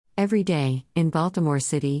Every day, in Baltimore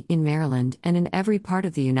City, in Maryland, and in every part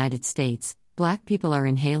of the United States, Black people are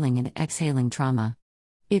inhaling and exhaling trauma.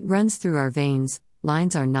 It runs through our veins,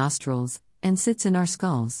 lines our nostrils, and sits in our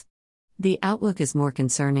skulls. The outlook is more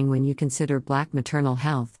concerning when you consider Black maternal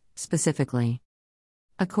health, specifically.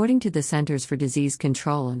 According to the Centers for Disease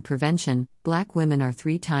Control and Prevention, Black women are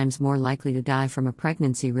 3 times more likely to die from a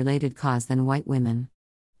pregnancy-related cause than white women.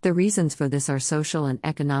 The reasons for this are social and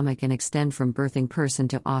economic and extend from birthing person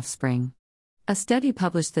to offspring. A study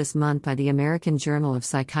published this month by the American Journal of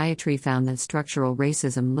Psychiatry found that structural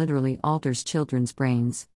racism literally alters children's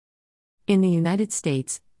brains. In the United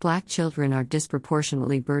States, Black children are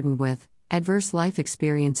disproportionately burdened with adverse life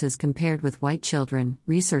experiences compared with white children,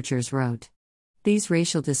 researchers wrote. These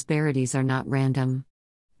racial disparities are not random.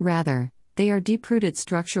 Rather, they are deep-rooted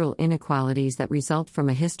structural inequalities that result from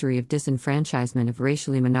a history of disenfranchisement of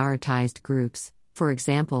racially minoritized groups, for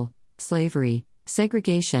example, slavery,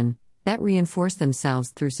 segregation, that reinforce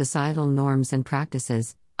themselves through societal norms and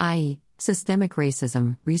practices, i.e., systemic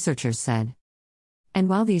racism, researchers said. And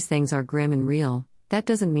while these things are grim and real, that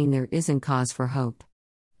doesn't mean there isn't cause for hope.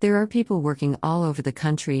 There are people working all over the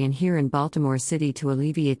country and here in Baltimore City to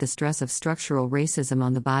alleviate the stress of structural racism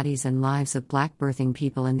on the bodies and lives of Black birthing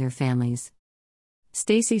people and their families.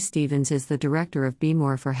 Stacey Stevens is the director of Be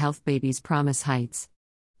More for Health Babies Promise Heights.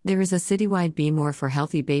 There is a citywide Be More for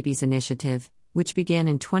Healthy Babies initiative, which began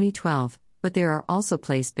in 2012, but there are also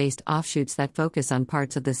place-based offshoots that focus on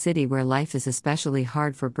parts of the city where life is especially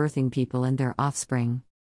hard for birthing people and their offspring.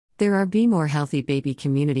 There are Be More Healthy Baby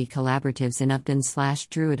community collaboratives in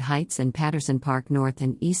Upton/Druid Heights and Patterson Park North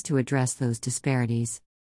and East to address those disparities.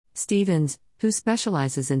 Stevens, who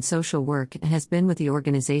specializes in social work and has been with the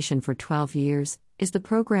organization for 12 years, is the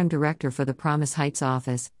program director for the Promise Heights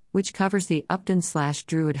office, which covers the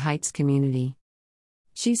Upton/Druid Heights community.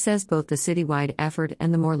 She says both the citywide effort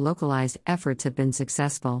and the more localized efforts have been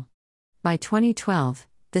successful. By 2012,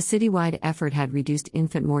 the citywide effort had reduced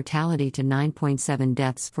infant mortality to 9.7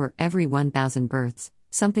 deaths for every 1,000 births,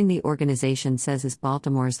 something the organization says is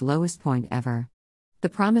Baltimore's lowest point ever. The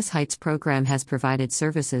Promise Heights program has provided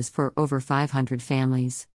services for over 500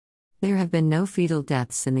 families. There have been no fetal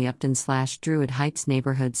deaths in the Upton/Druid Heights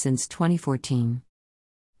neighborhood since 2014.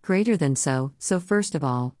 Greater than so first of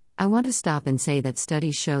all, I want to stop and say that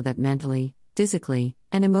studies show that mentally, physically,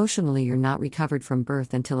 and emotionally you're not recovered from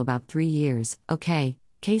birth until about 3 years, okay?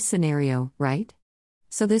 Case scenario, right?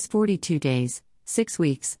 So this 42 days, 6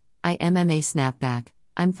 weeks, MMA snapback,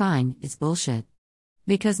 I'm fine, it's bullshit.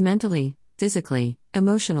 Because mentally, physically,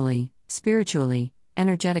 emotionally, spiritually,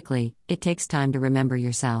 energetically, it takes time to remember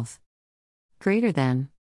yourself. Greater than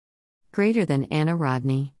Anna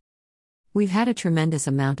Rodney. We've had a tremendous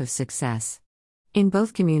amount of success. In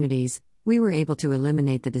both communities, we were able to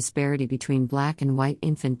eliminate the disparity between Black and white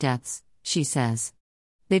infant deaths, she says.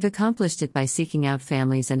 They've accomplished it by seeking out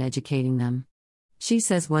families and educating them. She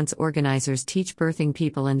says once organizers teach birthing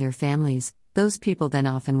people and their families, those people then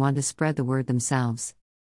often want to spread the word themselves.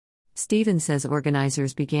 Stevens says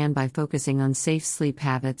organizers began by focusing on safe sleep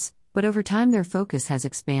habits, but over time their focus has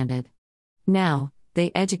expanded. Now,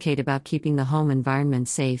 they educate about keeping the home environment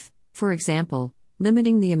safe, for example,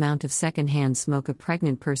 limiting the amount of secondhand smoke a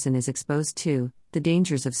pregnant person is exposed to, the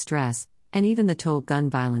dangers of stress, and even the toll gun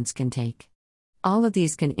violence can take. All of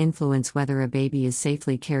these can influence whether a baby is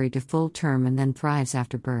safely carried to full term and then thrives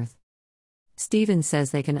after birth. Stevens says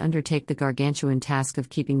they can undertake the gargantuan task of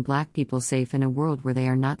keeping Black people safe in a world where they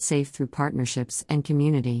are not safe through partnerships and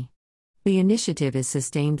community. The initiative is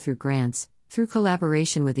sustained through grants, through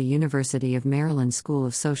collaboration with the University of Maryland School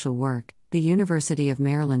of Social Work, the University of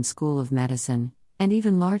Maryland School of Medicine, and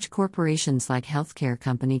even large corporations like healthcare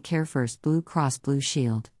company CareFirst Blue Cross Blue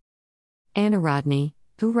Shield. Anna Rodney,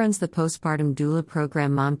 who runs the postpartum doula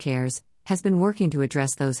program Mom Cares, has been working to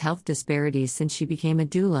address those health disparities since she became a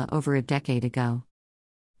doula over a decade ago.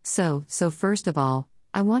 So first of all,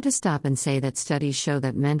 I want to stop and say that studies show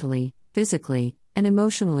that mentally, physically, and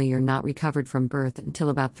emotionally you're not recovered from birth until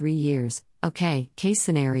about 3 years, okay, case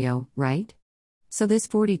scenario, right? So this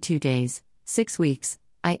 42 days, 6 weeks,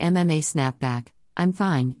 MMA snapback, I'm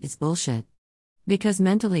fine, it's bullshit. Because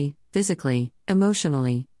mentally, physically,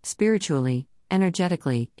 emotionally, spiritually,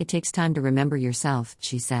 energetically, it takes time to remember yourself,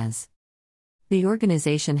 she says. The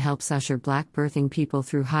organization helps usher Black birthing people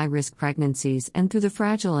through high-risk pregnancies and through the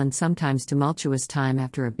fragile and sometimes tumultuous time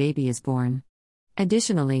after a baby is born.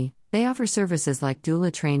 Additionally, they offer services like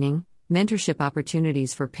doula training, mentorship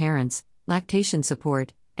opportunities for parents, lactation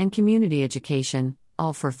support, and community education,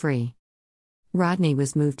 all for free. Rodney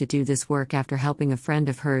was moved to do this work after helping a friend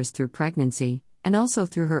of hers through pregnancy, and also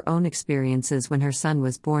through her own experiences when her son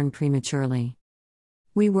was born prematurely.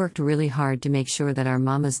 We worked really hard to make sure that our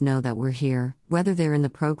mamas know that we're here, whether they're in the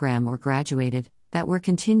program or graduated, that we're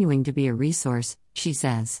continuing to be a resource, she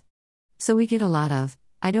says. So we get a lot of,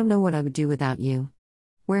 I don't know what I would do without you.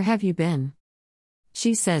 Where have you been?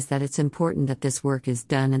 She says that it's important that this work is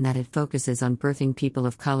done and that it focuses on birthing people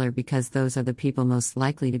of color because those are the people most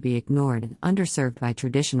likely to be ignored and underserved by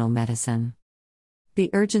traditional medicine. The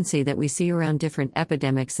urgency that we see around different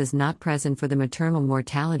epidemics is not present for the maternal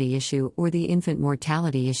mortality issue or the infant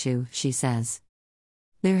mortality issue, she says.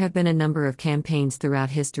 There have been a number of campaigns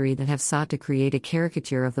throughout history that have sought to create a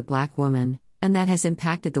caricature of the Black woman, and that has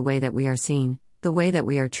impacted the way that we are seen, the way that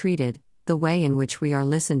we are treated, the way in which we are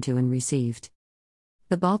listened to and received.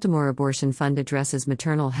 The Baltimore Abortion Fund addresses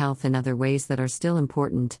maternal health in other ways that are still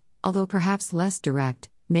important, although perhaps less direct,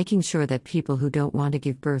 making sure that people who don't want to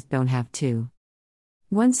give birth don't have to.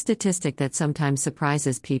 One statistic that sometimes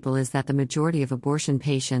surprises people is that the majority of abortion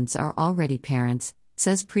patients are already parents,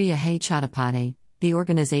 says Priya Chattopadhyay, the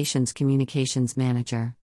organization's communications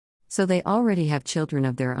manager. So they already have children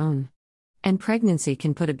of their own. And pregnancy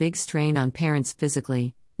can put a big strain on parents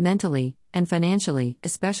physically, mentally, and financially,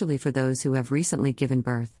 especially for those who have recently given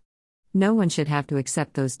birth. No one should have to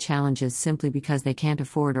accept those challenges simply because they can't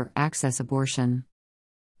afford or access abortion.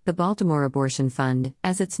 The Baltimore Abortion Fund,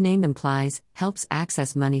 as its name implies, helps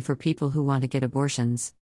access money for people who want to get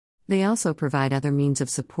abortions. They also provide other means of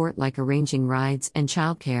support like arranging rides and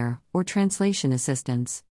childcare, or translation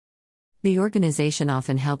assistance. The organization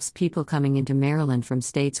often helps people coming into Maryland from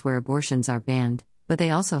states where abortions are banned, but they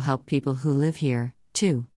also help people who live here,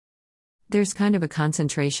 too. There's kind of a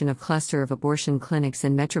concentration of cluster of abortion clinics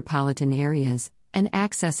in metropolitan areas, and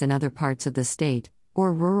access in other parts of the state,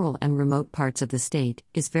 or rural and remote parts of the state,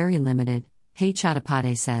 is very limited,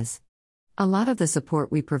 Chattopadhyay says. A lot of the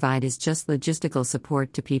support we provide is just logistical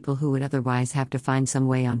support to people who would otherwise have to find some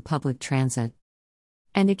way on public transit.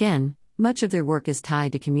 And again, much of their work is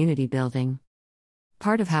tied to community building.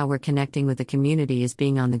 Part of how we're connecting with the community is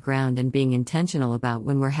being on the ground and being intentional about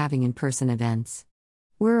when we're having in-person events.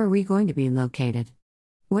 Where are we going to be located?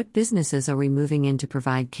 What businesses are we moving in to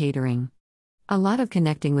provide catering? A lot of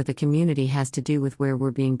connecting with the community has to do with where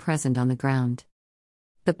we're being present on the ground.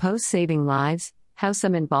 The post Saving Lives, How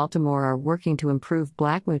Some in Baltimore Are Working to Improve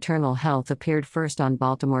Black Maternal Health appeared first on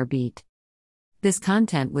Baltimore Beat. This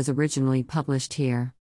content was originally published here.